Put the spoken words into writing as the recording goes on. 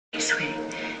Sweetie.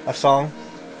 A song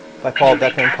by Paul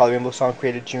Beckman, Palu Rainbow song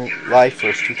created July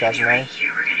 1st, 2009,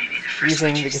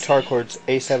 using the guitar chords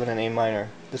A7 and A minor.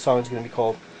 The song is going to be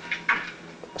called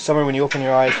Summer. When you open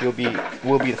your eyes, we'll be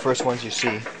the first ones you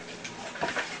see.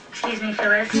 Excuse me,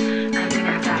 Phyllis. I'm going to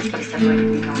have to ask you to step away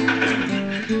from me now.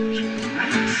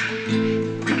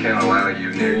 We can't allow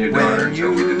you near your daughter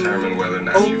until we determine whether or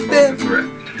not you pose a threat.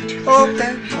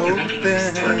 Open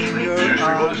your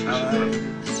eyes.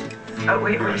 Oh,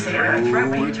 wait a second. A threat?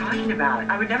 What are you talking about?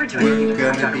 I would never do anything with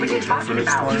my daughter. What are you talking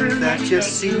about? True that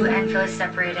you and Phyllis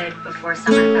separated before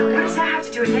summer. What does that have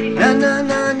to do with anything? Na na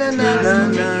na na na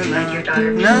na Like your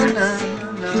daughter na to na.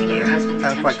 get your husband's I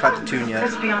haven't quite caught the tune yet.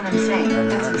 That's beyond insane.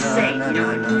 That's insane. You know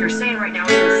what you're saying right now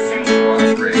is insane.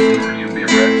 Cooperate or you'll be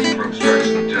arrested for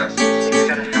obstruction of justice. It's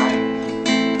gotta help.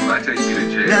 If I take you to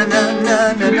jail, Na na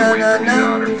na you'll be na away na from your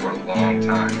na daughter for a long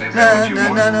time. Is na that what you na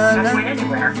want? na na Not na. going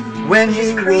anywhere. When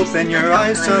you open your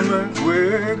eyes, summer,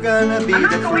 we're gonna be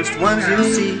the first ones you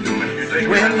see.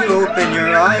 When you open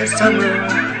your eyes, summer,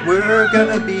 we're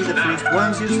gonna be the first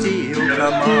ones you see. Oh,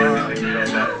 come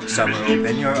on, summer,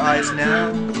 open your eyes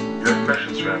now.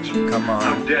 Come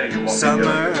on,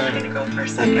 summer,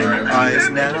 open your eyes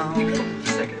now.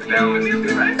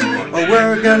 Oh,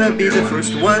 we're gonna be the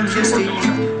first ones you see.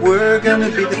 We're gonna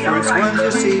be the first ones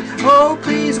you see. Oh,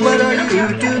 please, what are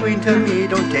you doing to me?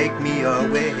 Don't take me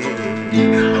away.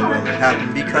 Oh, well, it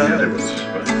happened because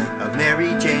of Mary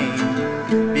Jane.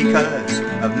 Because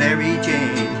of Mary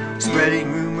Jane,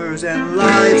 spreading rumors and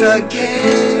lies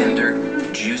again.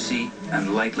 Tender, juicy,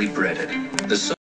 and lightly breaded. The